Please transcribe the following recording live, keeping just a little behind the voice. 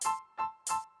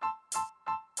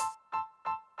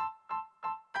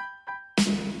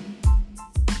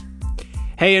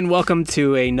Hey, and welcome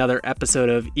to another episode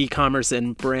of E-commerce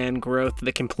and Brand Growth,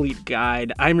 the Complete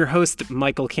Guide. I'm your host,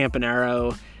 Michael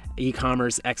Campanaro,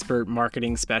 e-commerce expert,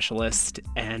 marketing specialist,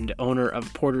 and owner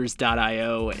of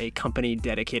Porters.io, a company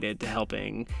dedicated to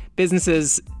helping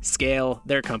businesses scale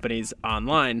their companies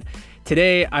online.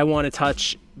 Today, I want to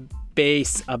touch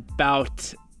base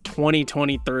about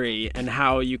 2023 and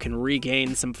how you can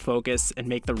regain some focus and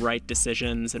make the right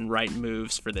decisions and right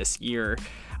moves for this year.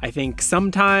 I think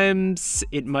sometimes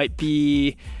it might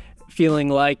be feeling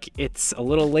like it's a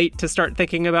little late to start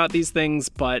thinking about these things,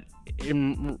 but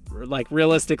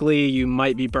realistically, you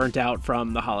might be burnt out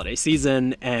from the holiday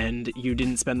season and you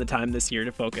didn't spend the time this year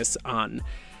to focus on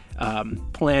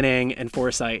planning and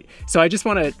foresight. So I just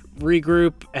want to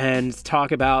regroup and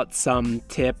talk about some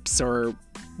tips or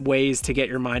ways to get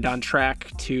your mind on track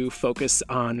to focus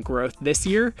on growth this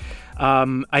year.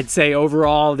 I'd say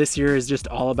overall, this year is just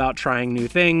all about trying new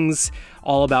things,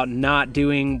 all about not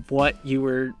doing what you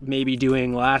were maybe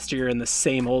doing last year and the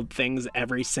same old things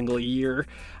every single year.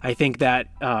 I think that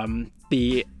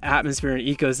the atmosphere and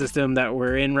ecosystem that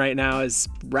we're in right now is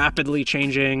rapidly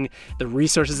changing. The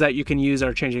resources that you can use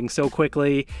are changing so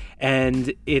quickly,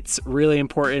 and it's really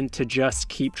important to just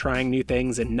keep trying new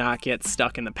things and not get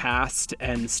stuck in the past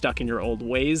and stuck in your old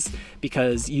ways,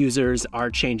 because users are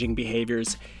changing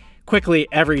behaviors quickly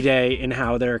every day in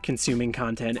how they're consuming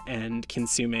content and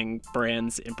consuming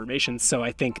brands' information. So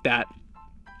I think that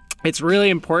it's really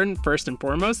important, first and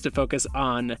foremost, to focus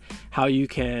on how you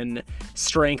can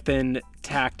strengthen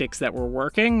tactics that were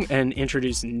working and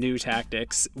introduce new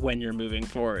tactics when you're moving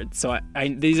forward. So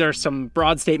these are some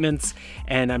broad statements,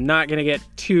 and I'm not going to get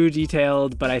too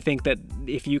detailed, but I think that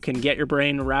if you can get your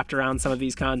brain wrapped around some of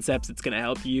these concepts, it's going to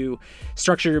help you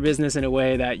structure your business in a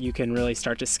way that you can really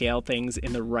start to scale things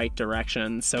in the right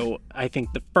direction. So I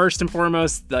think the first and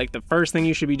foremost, the first thing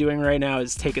you should be doing right now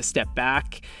is take a step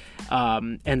back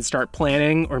and start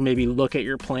planning, or maybe look at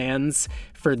your plans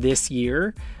for this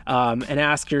year and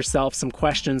ask yourself some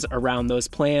questions around those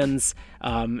plans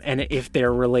and if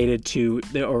they're related to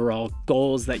the overall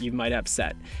goals that you might have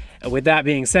set. With that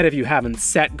being said, if you haven't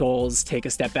set goals, take a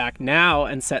step back now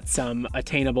and set some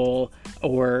attainable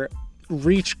or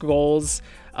reach goals,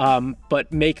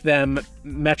 but make them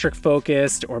metric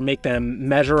focused or make them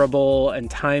measurable and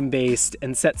time based,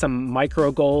 and set some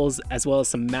micro goals as well as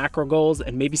some macro goals,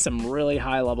 and maybe some really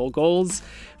high level goals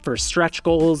for stretch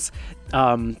goals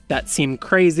that seem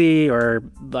crazy, or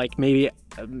like maybe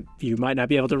you might not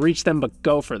be able to reach them, but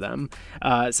go for them.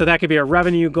 So that could be a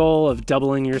revenue goal of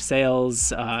doubling your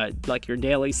sales, like your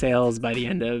daily sales by the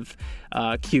end of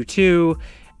Q2.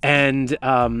 And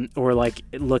or like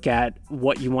look at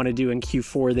what you want to do in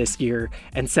Q4 this year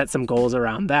and set some goals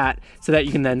around that, so that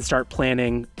you can then start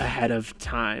planning ahead of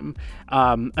time.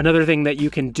 Another thing that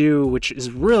you can do, which is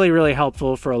really, really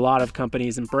helpful for a lot of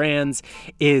companies and brands,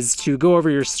 is to go over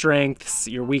your strengths,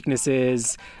 your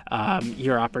weaknesses,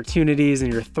 your opportunities,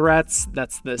 and your threats.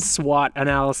 That's the SWOT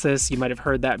analysis. You might have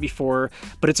heard that before,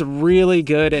 but it's really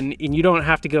good. And you don't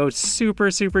have to go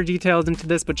super, super detailed into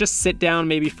this, but just sit down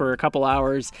maybe for a couple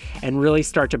hours and really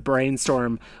start to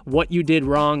brainstorm what you did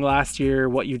wrong last year,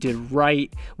 what you did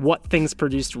right, what things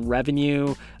produced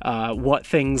revenue, what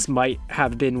things might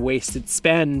have been wasted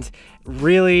spend.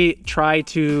 Really try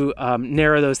to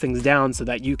narrow those things down so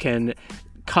that you can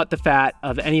cut the fat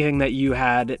of anything that you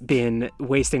had been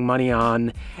wasting money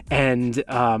on, and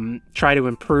try to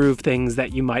improve things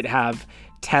that you might have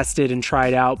tested and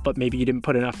tried out, but maybe you didn't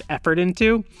put enough effort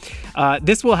into.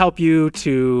 This will help you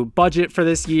to budget for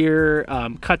this year,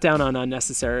 cut down on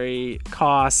unnecessary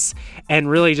costs, and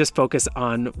really just focus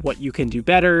on what you can do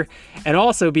better, and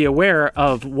also be aware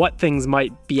of what things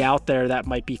might be out there that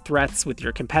might be threats with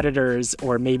your competitors,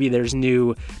 or maybe there's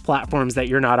new platforms that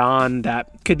you're not on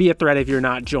that could be a threat if you're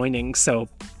not joining. So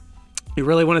you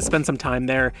really want to spend some time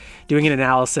there doing an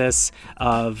analysis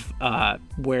of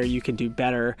where you can do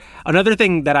better. Another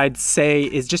thing that I'd say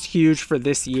is just huge for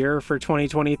this year, for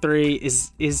 2023,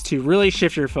 is to really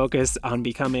shift your focus on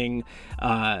becoming,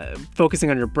 focusing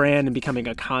on your brand and becoming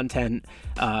a content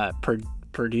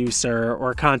producer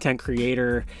or content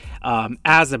creator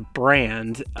as a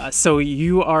brand. So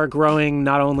you are growing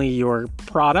not only your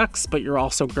products, but you're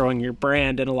also growing your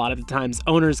brand. And a lot of the times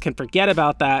owners can forget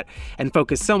about that and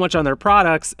focus so much on their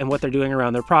products and what they're doing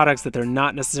around their products that they're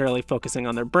not necessarily focusing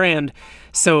on their brand.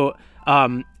 So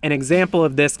an example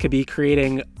of this could be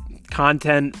creating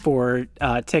content for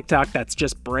TikTok that's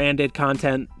just branded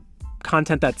content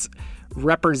that's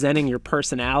representing your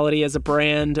personality as a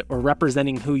brand or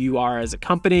representing who you are as a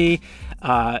company.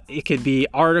 It could be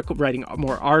writing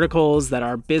more articles that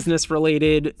are business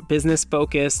related, business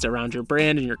focused around your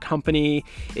brand and your company.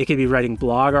 It could be writing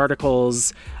blog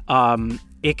articles.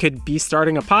 It could be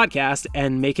starting a podcast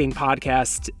and making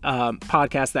podcasts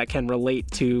that can relate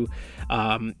to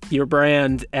your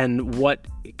brand and what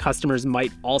customers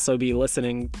might also be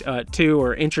listening to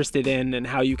or interested in, and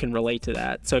how you can relate to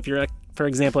that. So for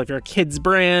example, if you're a kids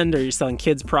brand or you're selling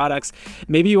kids products,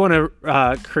 maybe you want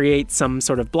to create some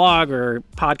sort of blog or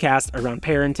podcast around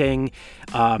parenting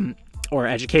or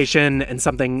education, and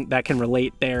something that can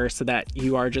relate there, so that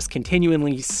you are just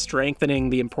continually strengthening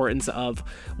the importance of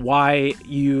why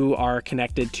you are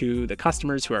connected to the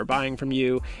customers who are buying from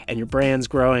you, and your brand's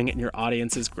growing and your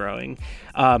audience is growing.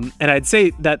 And I'd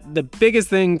say that the biggest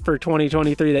thing for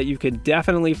 2023 that you could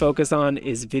definitely focus on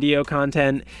is video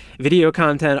content. Video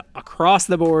content across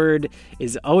the board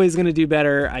is always going to do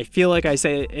better. I feel like I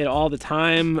say it all the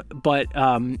time, but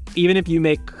even if you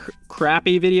make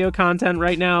crappy video content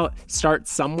right now, start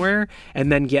somewhere and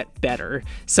then get better.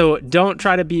 So don't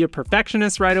try to be a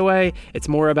perfectionist right away. It's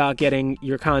more about getting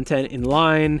your content in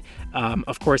line.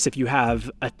 Of course, if you have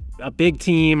a big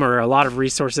team or a lot of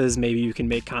resources, maybe you can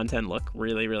make content look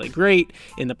really, really great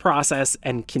in the process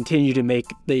and continue to make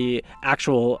the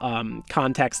actual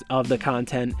context of the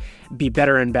content be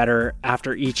better and better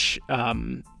after each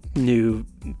new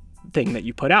thing that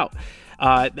you put out.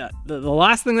 The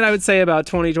last thing that I would say about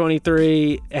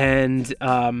 2023, and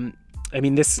I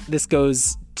mean, this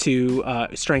goes to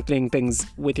strengthening things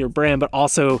with your brand, but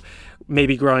also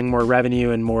maybe growing more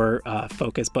revenue and more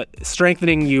focus, but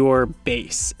strengthening your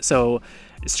base. So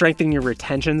strengthening your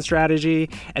retention strategy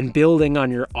and building on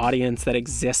your audience that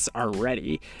exists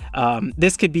already.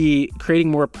 This could be creating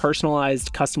more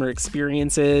personalized customer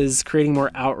experiences, creating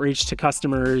more outreach to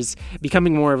customers,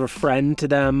 becoming more of a friend to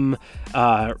them,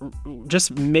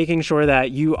 just making sure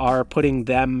that you are putting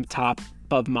them top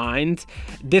of mind.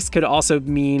 This could also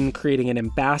mean creating an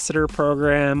ambassador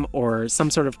program or some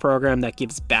sort of program that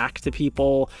gives back to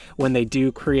people when they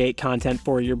do create content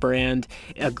for your brand.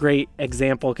 A great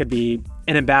example could be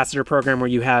an ambassador program where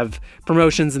you have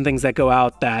promotions and things that go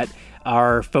out that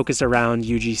are focused around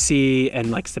UGC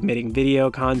and like submitting video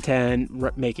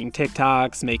content, making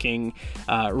TikToks, making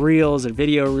reels or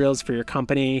video reels for your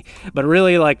company, but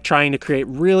really like trying to create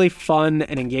really fun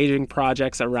and engaging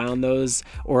projects around those,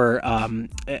 or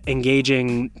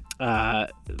engaging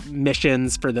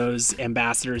missions for those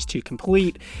ambassadors to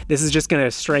complete. This is just going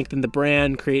to strengthen the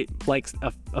brand, create like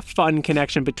a fun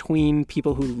connection between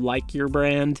people who like your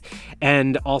brand,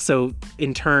 and also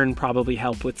in turn probably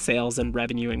help with sales and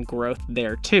revenue and growth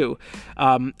there too.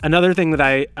 Another thing that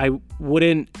I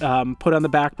wouldn't put on the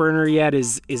back burner yet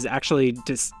is actually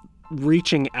just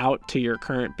reaching out to your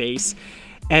current base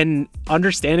and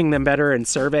understanding them better and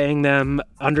surveying them,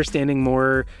 understanding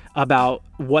more about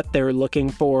what they're looking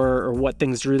for or what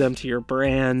things drew them to your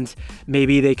brand.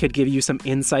 Maybe they could give you some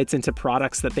insights into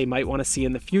products that they might want to see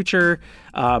in the future,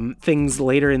 things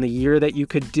later in the year that you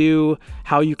could do,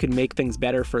 how you can make things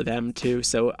better for them too.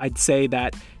 So I'd say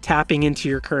that tapping into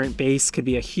your current base could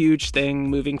be a huge thing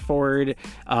moving forward.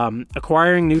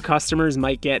 Acquiring new customers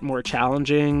might get more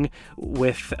challenging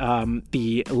with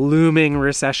the looming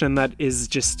recession that is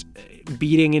just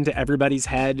beating into everybody's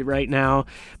head right now.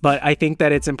 But I think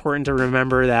that it's important to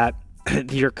remember that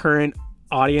your current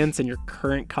audience and your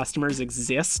current customers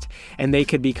exist, and they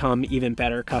could become even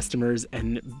better customers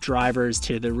and drivers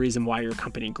to the reason why your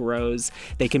company grows.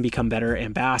 They can become better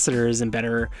ambassadors and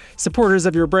better supporters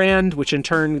of your brand, which in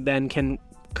turn then can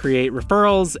create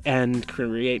referrals and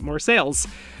create more sales.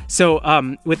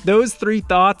 So with those three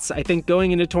thoughts, I think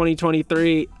going into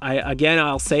 2023,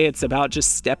 I'll say it's about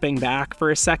just stepping back for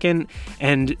a second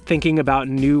and thinking about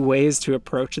new ways to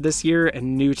approach this year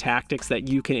and new tactics that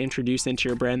you can introduce into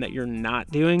your brand that you're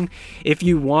not doing. If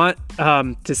you want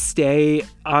to stay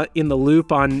in the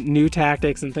loop on new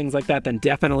tactics and things like that, then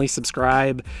definitely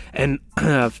subscribe and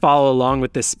follow along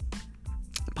with this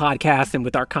podcast and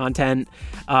with our content.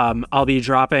 I'll be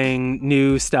dropping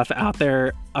new stuff out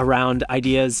there around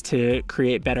ideas to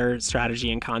create better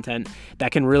strategy and content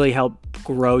that can really help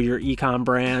grow your e-com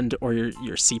brand or your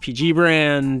CPG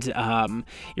brand,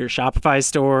 your Shopify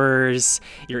stores,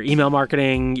 your email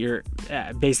marketing, your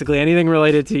basically anything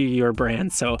related to your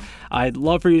brand. So I'd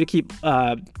love for you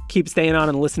to keep staying on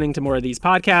and listening to more of these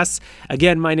podcasts.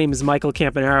 Again, my name is Michael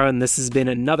Campanaro, and this has been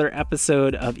another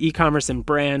episode of E-commerce and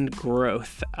Brand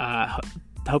Growth.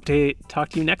 Hope to talk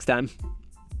to you next time.